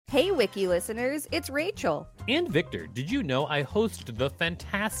Hey, Wiki listeners, it's Rachel. And Victor, did you know I host the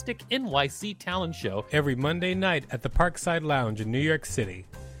fantastic NYC Talent Show every Monday night at the Parkside Lounge in New York City?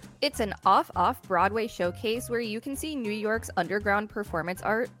 It's an off-Broadway showcase where you can see New York's underground performance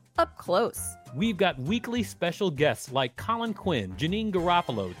art up close. We've got weekly special guests like Colin Quinn, Janine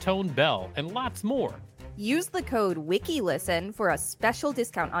Garofalo, Tone Bell, and lots more. Use the code WIKILISTEN for a special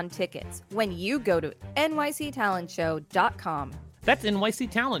discount on tickets when you go to nyctalentshow.com. That's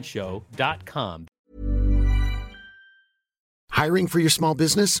nyctalentshow.com. Hiring for your small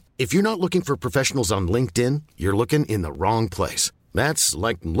business? If you're not looking for professionals on LinkedIn, you're looking in the wrong place. That's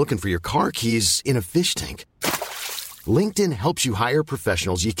like looking for your car keys in a fish tank. LinkedIn helps you hire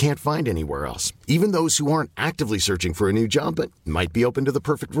professionals you can't find anywhere else, even those who aren't actively searching for a new job but might be open to the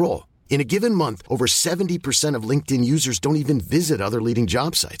perfect role. In a given month, over 70% of LinkedIn users don't even visit other leading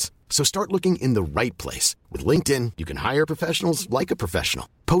job sites. So start looking in the right place. With LinkedIn, you can hire professionals like a professional.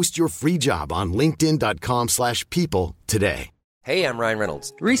 Post your free job on linkedin.com/people today. Hey, I'm Ryan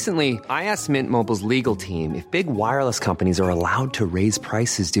Reynolds. Recently, I asked Mint Mobile's legal team if big wireless companies are allowed to raise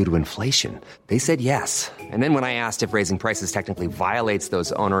prices due to inflation. They said yes. And then when I asked if raising prices technically violates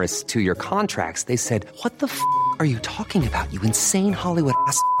those onerous two-year contracts, they said, "What the f*** are you talking about, you insane Hollywood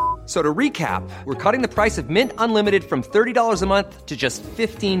ass?" So to recap, we're cutting the price of Mint Unlimited from $30 a month to just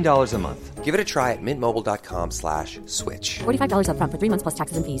 $15 a month. Give it a try at mintmobile.com/switch. $45 up front for 3 months plus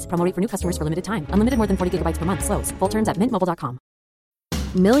taxes and fees. Promo rate for new customers for limited time. Unlimited more than 40 gigabytes per month. Slows full terms at mintmobile.com.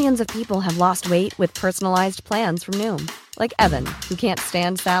 Millions of people have lost weight with personalized plans from Noom. Like Evan, who can't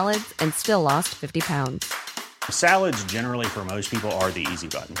stand salads and still lost 50 pounds. Salads generally for most people are the easy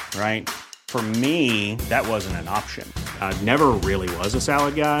button, right? For me, that wasn't an option. I never really was a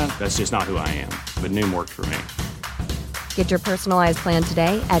salad guy. That's just not who I am. But Noom worked for me. Get your personalized plan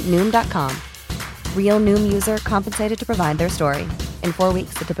today at Noom.com. Real Noom user compensated to provide their story. In 4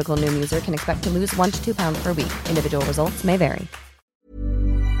 weeks, the typical Noom user can expect to lose 1 to 2 pounds per week. Individual results may vary.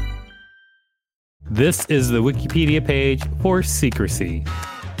 This is the Wikipedia page for Secrecy.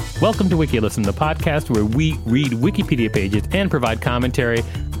 Welcome to WikiListen, the podcast where we read Wikipedia pages and provide commentary.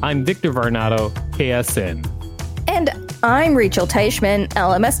 I'm Victor Varnado, KSN. And I'm Rachel Teichman,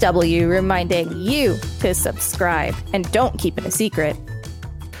 LMSW, reminding you to subscribe and don't keep it a secret.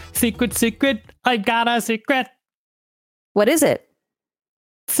 Secret, I got a secret. What is it?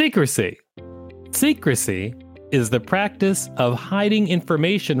 Secrecy. Secrecy is the practice of hiding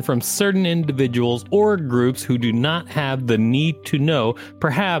information from certain individuals or groups who do not have the need to know,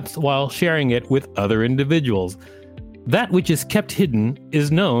 perhaps while sharing it with other individuals. That which is kept hidden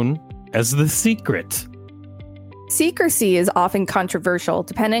is known as the secret. Secrecy is often controversial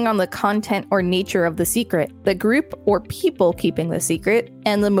depending on the content or nature of the secret, the group or people keeping the secret,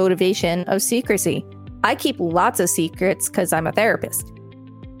 and the motivation of secrecy. I keep lots of secrets because I'm a therapist.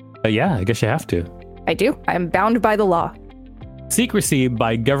 Yeah, I guess you have to. I do. I'm bound by the law. Secrecy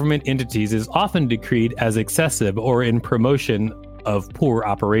by government entities is often decreed as excessive or in promotion of poor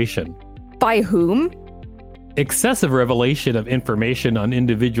operation. By whom? Excessive revelation of information on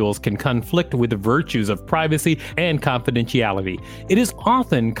individuals can conflict with the virtues of privacy and confidentiality. It is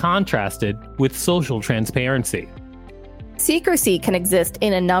often contrasted with social transparency. Secrecy can exist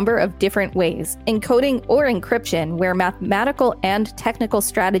in a number of different ways, encoding or encryption, where mathematical and technical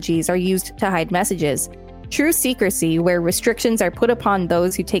strategies are used to hide messages. True secrecy, where restrictions are put upon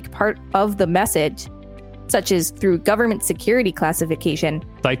those who take part of the message, such as through government security classification.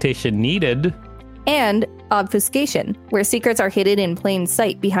 Citation needed. And obfuscation, where secrets are hidden in plain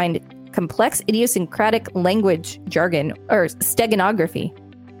sight behind complex idiosyncratic language jargon, or steganography.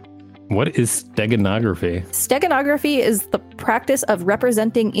 What is steganography? Steganography is the practice of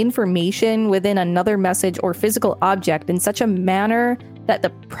representing information within another message or physical object in such a manner that the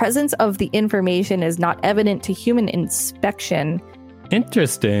presence of the information is not evident to human inspection.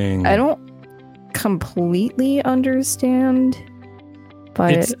 Interesting. I don't completely understand,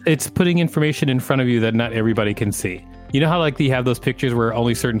 but it's putting information in front of you that not everybody can see. You know how like you have those pictures where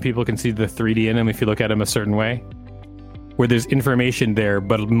only certain people can see the 3D in them if you look at them a certain way? Where there's information there,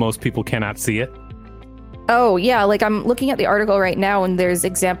 but most people cannot see it? Oh, yeah. Like I'm looking at the article right now, and there's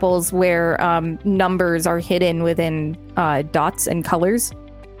examples where numbers are hidden within dots and colors.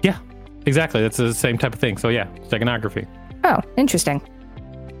 Yeah, exactly. That's the same type of thing. So yeah, steganography. Oh, interesting.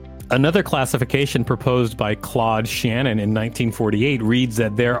 Another classification proposed by Claude Shannon in 1948 reads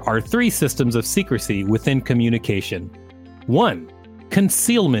that there are 3 systems of secrecy within communication. 1.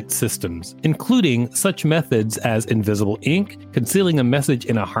 Concealment systems, including such methods as invisible ink, concealing a message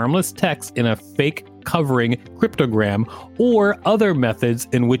in a harmless text in a fake covering cryptogram, or other methods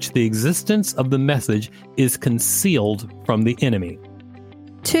in which the existence of the message is concealed from the enemy.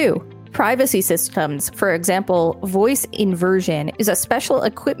 2. Privacy systems. For example, voice inversion is a special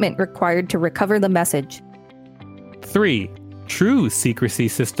equipment required to recover the message. 3. True secrecy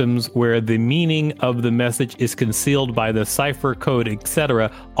systems where the meaning of the message is concealed by the cipher code,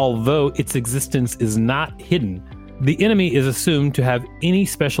 etc., although its existence is not hidden. The enemy is assumed to have any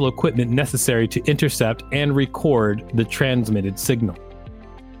special equipment necessary to intercept and record the transmitted signal.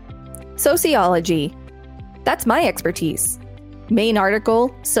 Sociology. That's my expertise. Main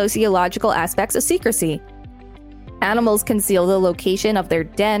article, Sociological Aspects of Secrecy. Animals conceal the location of their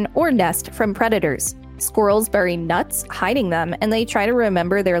den or nest from predators. Squirrels bury nuts, hiding them, and they try to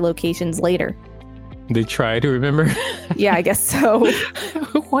remember their locations later. They try to remember? Yeah, I guess so.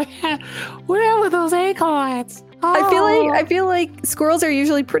 Where were those acorns? Oh. I feel like squirrels are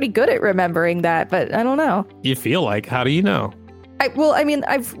usually pretty good at remembering that, but I don't know. You feel like? How do you know?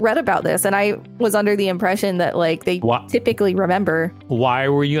 I've read about this, and I was under the impression that they typically remember. Why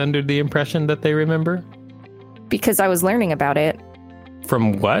were you under the impression that they remember? Because I was learning about it.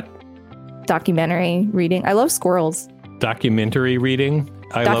 From what? Documentary reading. I love squirrels. Documentary reading?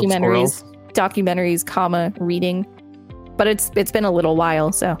 I love squirrels. Documentaries, reading. But it's been a little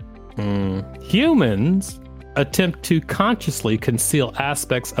while, so. Humans attempt to consciously conceal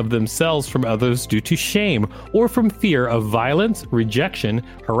aspects of themselves from others due to shame or from fear of violence, rejection,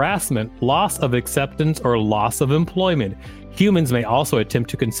 harassment, loss of acceptance, or loss of employment. Humans may also attempt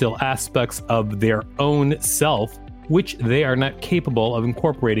to conceal aspects of their own self, which they are not capable of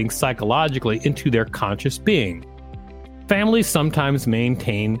incorporating psychologically into their conscious being. Families sometimes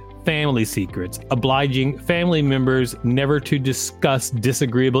maintain family secrets, obliging family members never to discuss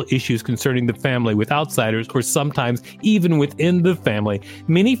disagreeable issues concerning the family with outsiders or sometimes even within the family.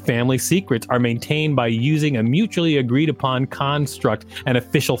 Many family secrets are maintained by using a mutually agreed upon construct, an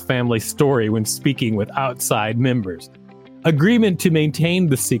official family story, when speaking with outside members. Agreement to maintain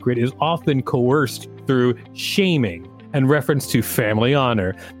the secret is often coerced through shaming and reference to family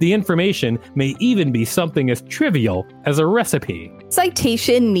honor. The information may even be something as trivial as a recipe.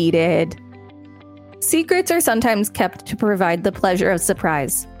 Citation needed. Secrets are sometimes kept to provide the pleasure of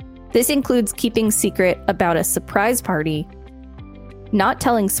surprise. This includes keeping secret about a surprise party, not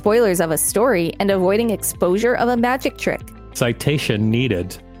telling spoilers of a story, and avoiding exposure of a magic trick. Citation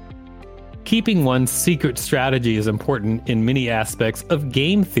needed. Keeping one's secret strategy is important in many aspects of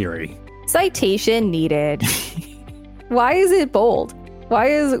game theory. Citation needed. Why is it bold? Why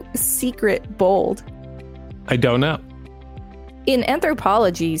is secret bold? I don't know. In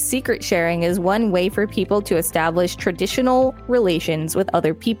anthropology, secret sharing is one way for people to establish traditional relations with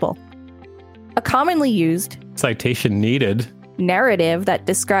other people. A commonly used citation needed narrative that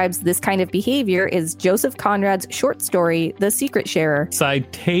describes this kind of behavior is Joseph Conrad's short story, The Secret Sharer.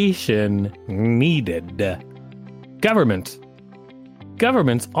 Citation needed. Government.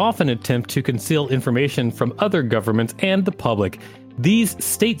 Governments often attempt to conceal information from other governments and the public. These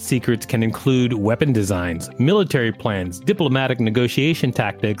state secrets can include weapon designs, military plans, diplomatic negotiation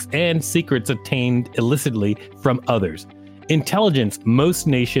tactics, and secrets obtained illicitly from others. Intelligence. Most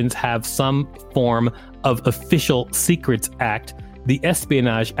nations have some form of Official Secrets Act, the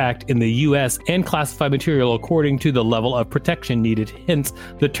Espionage Act in the U.S., and classified material according to the level of protection needed, hence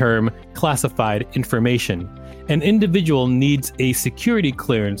the term classified information. An individual needs a security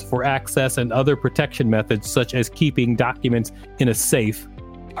clearance for access, and other protection methods, such as keeping documents in a safe,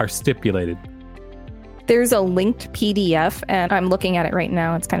 are stipulated. There's a linked PDF, and I'm looking at it right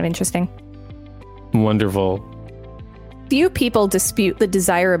now. It's kind of interesting. Wonderful. Few people dispute the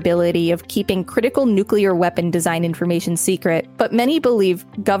desirability of keeping critical nuclear weapon design information secret, but many believe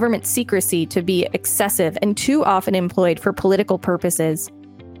government secrecy to be excessive and too often employed for political purposes.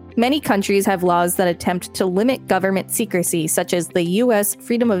 Many countries have laws that attempt to limit government secrecy, such as the U.S.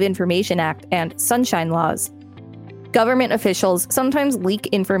 Freedom of Information Act and Sunshine Laws. Government officials sometimes leak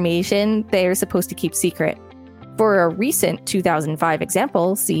information they are supposed to keep secret. For a recent 2005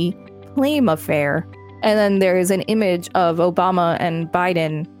 example, see Plame Affair. And then there is an image of Obama and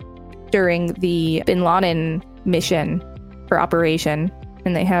Biden during the Bin Laden mission for Operation,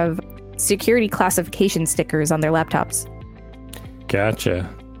 and they have security classification stickers on their laptops. Gotcha.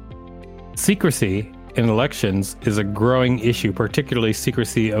 Secrecy in elections is a growing issue, particularly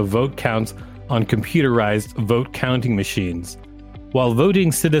secrecy of vote counts on computerized vote counting machines. While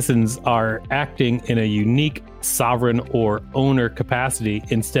voting citizens are acting in a unique sovereign or owner capacity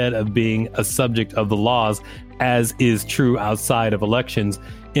instead of being a subject of the laws, as is true outside of elections,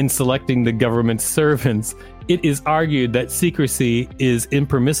 in selecting the government's servants, it is argued that secrecy is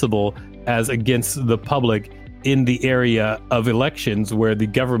impermissible as against the public in the area of elections, where the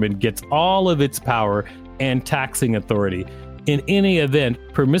government gets all of its power and taxing authority. In any event,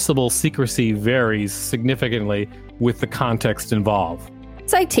 permissible secrecy varies significantly with the context involved.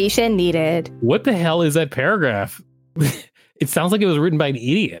 Citation needed. What the hell is that paragraph? It sounds like it was written by an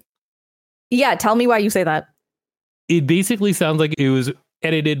idiot. Yeah, tell me why you say that. It basically sounds like it was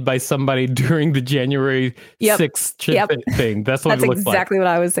edited by somebody during the January 6th thing. That's what it looks like. That's exactly what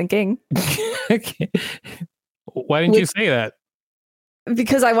I was thinking. Okay. Why didn't you say that?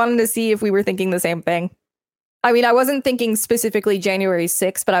 Because I wanted to see if we were thinking the same thing. I mean, I wasn't thinking specifically January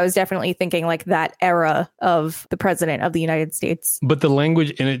 6th, but I was definitely thinking like that era of the president of the United States. But the language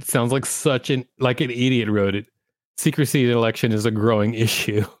in it sounds like an idiot wrote it. Secrecy in election is a growing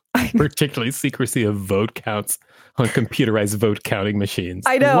issue, particularly secrecy of vote counts on computerized vote counting machines.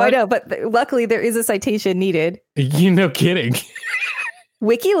 I know, but luckily there is a citation needed. You're no kidding.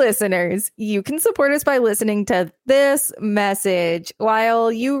 Wiki listeners, you can support us by listening to this message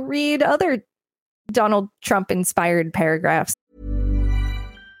while you read other Donald Trump-inspired paragraphs.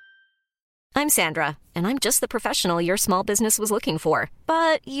 I'm Sandra, and I'm just the professional your small business was looking for.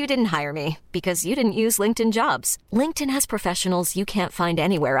 But you didn't hire me because you didn't use LinkedIn Jobs. LinkedIn has professionals you can't find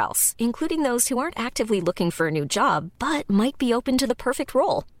anywhere else, including those who aren't actively looking for a new job, but might be open to the perfect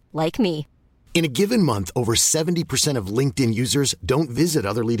role, like me. In a given month, over 70% of LinkedIn users don't visit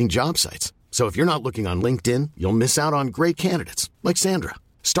other leading job sites. So if you're not looking on LinkedIn, you'll miss out on great candidates like Sandra.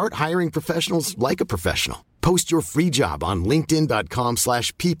 Start hiring professionals like a professional. Post your free job on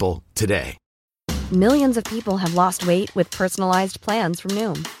linkedin.com/people today. Millions of people have lost weight with personalized plans from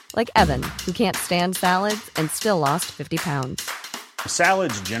Noom. Like Evan, who can't stand salads and still lost 50 pounds.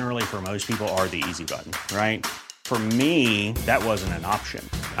 Salads generally for most people are the easy button, right? For me, that wasn't an option.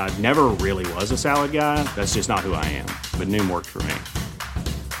 I never really was a salad guy. That's just not who I am. But Noom worked for me.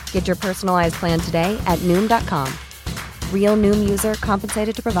 Get your personalized plan today at Noom.com. Real Noom user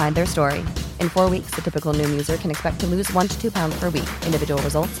compensated to provide their story. In 4 weeks, the typical Noom user can expect to lose 1 to 2 pounds per week. Individual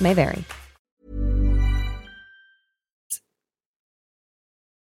results may vary.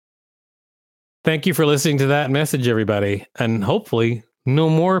 Thank you for listening to that message, everybody. And hopefully no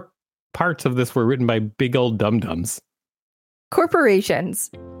more parts of this were written by big old dum-dums. Corporations.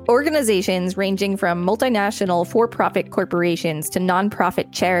 Organizations ranging from multinational for-profit corporations to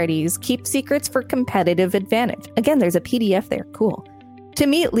nonprofit charities keep secrets for competitive advantage. Again, there's a PDF there. Cool. To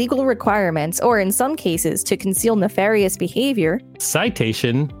meet legal requirements, or in some cases, to conceal nefarious behavior.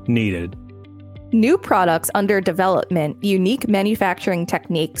 Citation needed. New products under development, unique manufacturing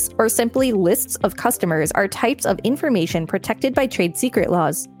techniques, or simply lists of customers are types of information protected by trade secret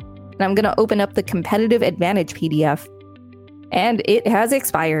laws. And I'm going to open up the competitive advantage PDF. And it has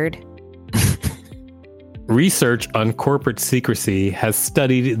expired. Research on corporate secrecy has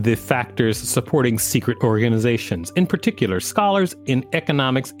studied the factors supporting secret organizations. In particular, scholars in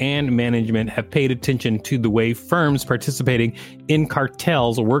economics and management have paid attention to the way firms participating in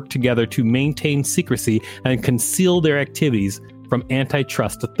cartels work together to maintain secrecy and conceal their activities from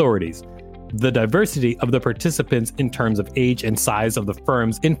antitrust authorities. The diversity of the participants in terms of age and size of the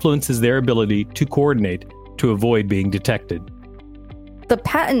firms influences their ability to coordinate to avoid being detected. The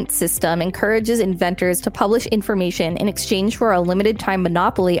patent system encourages inventors to publish information in exchange for a limited time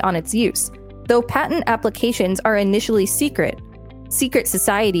monopoly on its use. Though patent applications are initially secret, secret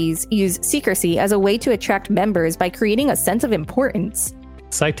societies use secrecy as a way to attract members by creating a sense of importance.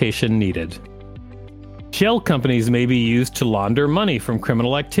 Citation needed. Shell companies may be used to launder money from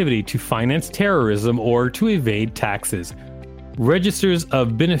criminal activity, to finance terrorism, or to evade taxes. Registers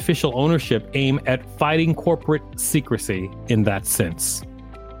of beneficial ownership aim at fighting corporate secrecy in that sense.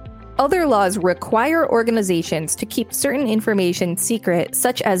 Other laws require organizations to keep certain information secret,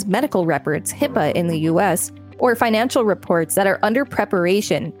 such as medical records, HIPAA in the US, or financial reports that are under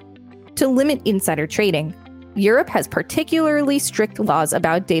preparation to limit insider trading. Europe has particularly strict laws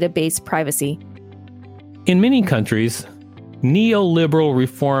about database privacy. In many countries, neoliberal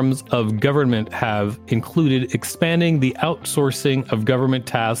reforms of government have included expanding the outsourcing of government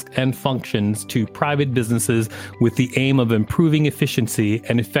tasks and functions to private businesses with the aim of improving efficiency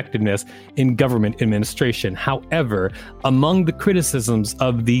and effectiveness in government administration. However, among the criticisms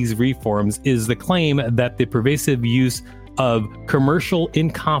of these reforms is the claim that the pervasive use of commercial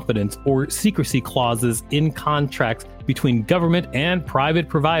in-confidence or secrecy clauses in contracts between government and private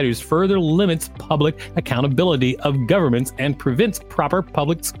providers further limits public accountability of governments and prevents proper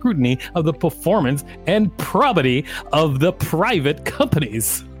public scrutiny of the performance and probity of the private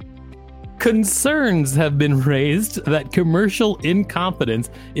companies. Concerns have been raised that commercial in-confidence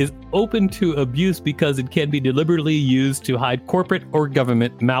is open to abuse because it can be deliberately used to hide corporate or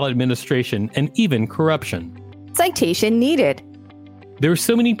government maladministration and even corruption. Citation needed. There were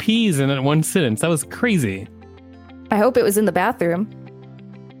so many P's in that one sentence. That was crazy. I hope it was in the bathroom.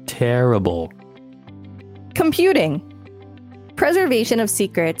 Terrible. Computing. Preservation of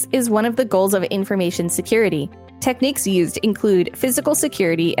secrets is one of the goals of information security. Techniques used include physical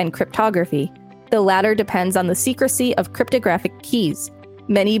security and cryptography. The latter depends on the secrecy of cryptographic keys.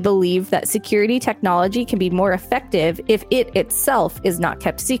 Many believe that security technology can be more effective if it itself is not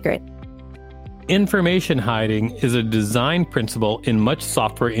kept secret. Information hiding is a design principle in much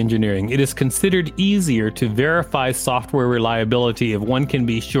software engineering. It is considered easier to verify software reliability if one can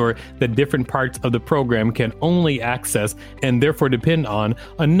be sure that different parts of the program can only access and therefore depend on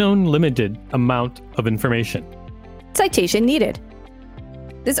a known limited amount of information. Citation needed.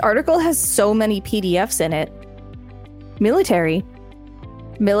 This article has so many PDFs in it. Military.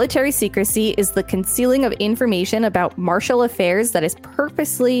 Military secrecy is the concealing of information about martial affairs that is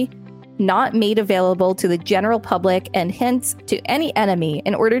purposely not made available to the general public and hence to any enemy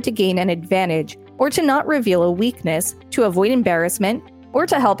in order to gain an advantage or to not reveal a weakness, to avoid embarrassment, or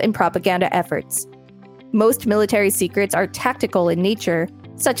to help in propaganda efforts. Most military secrets are tactical in nature,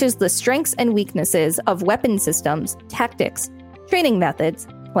 such as the strengths and weaknesses of weapon systems, tactics, training methods,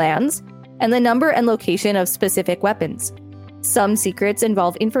 plans, and the number and location of specific weapons. Some secrets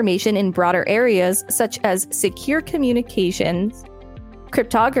involve information in broader areas, such as secure communications,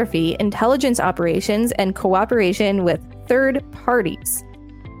 cryptography, intelligence operations, and cooperation with third parties.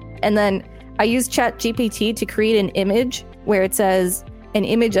 And then I used ChatGPT to create an image where it says an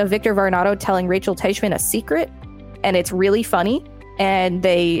image of Victor Varnado telling Rachel Teichman a secret, and it's really funny, and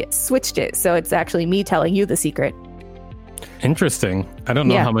they switched it, so it's actually me telling you the secret. Interesting. I don't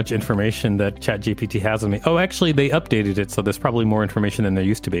know how much information that ChatGPT has on me. Oh, actually, they updated it, so there's probably more information than there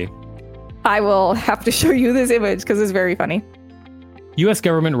used to be. I will have to show you this image because it's very funny. U.S.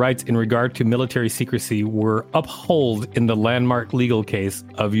 government rights in regard to military secrecy were upheld in the landmark legal case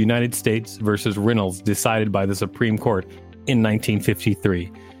of United States versus Reynolds, decided by the Supreme Court in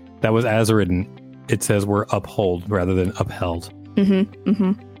 1953. That was as written. It says were uphold rather than upheld.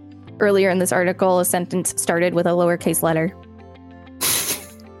 Earlier in this article, a sentence started with a lowercase letter.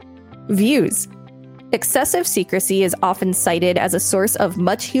 Views. Excessive secrecy is often cited as a source of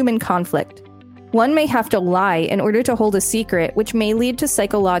much human conflict. One may have to lie in order to hold a secret, which may lead to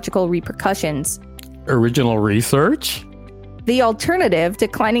psychological repercussions. Original research? The alternative,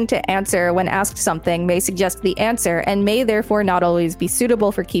 declining to answer when asked something, may suggest the answer and may therefore not always be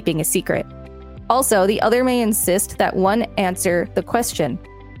suitable for keeping a secret. Also, the other may insist that one answer the question.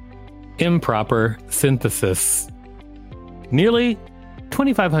 Improper synthesis. Nearly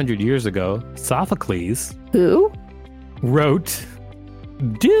 2,500 years ago, Sophocles, who wrote,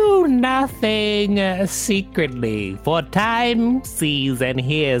 "Do nothing secretly, for time sees and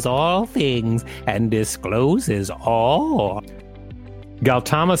hears all things and discloses all."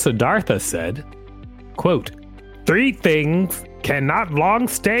 Gautama Siddhartha said, quote, "Three things cannot long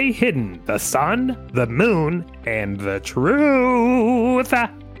stay hidden: the sun, the moon, and the truth."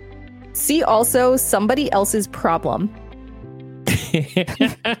 See also Somebody Else's Problem.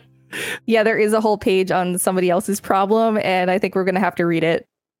 Yeah, there is a whole page on Somebody Else's Problem, and I think we're going to have to read it.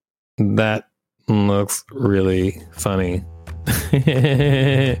 That looks really funny.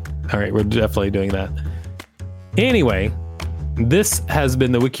 All right, we're definitely doing that. Anyway, this has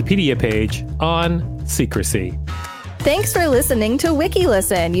been the Wikipedia page on secrecy. Thanks for listening to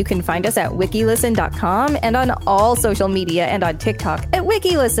WikiListen. You can find us at wikilisten.com and on all social media and on TikTok at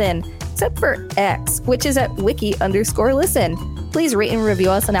WikiListen, except for X, which is at wiki_listen. Please rate and review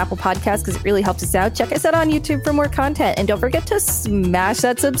us on Apple Podcasts because it really helps us out. Check us out on YouTube for more content. And don't forget to smash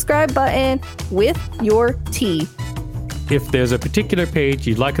that subscribe button with your tea. If there's a particular page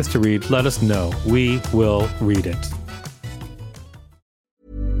you'd like us to read, let us know. We will read it.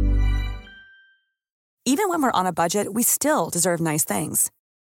 Even when we're on a budget, we still deserve nice things.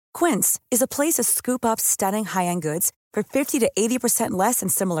 Quince is a place to scoop up stunning high-end goods for 50 to 80% less than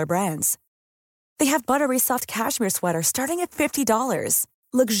similar brands. They have buttery soft cashmere sweaters starting at $50,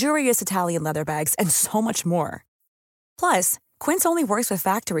 luxurious Italian leather bags, and so much more. Plus, Quince only works with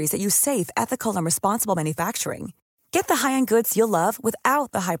factories that use safe, ethical, and responsible manufacturing. Get the high-end goods you'll love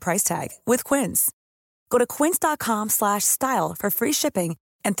without the high price tag with Quince. Go to quince.com/style for free shipping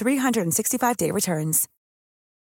and 365-day returns.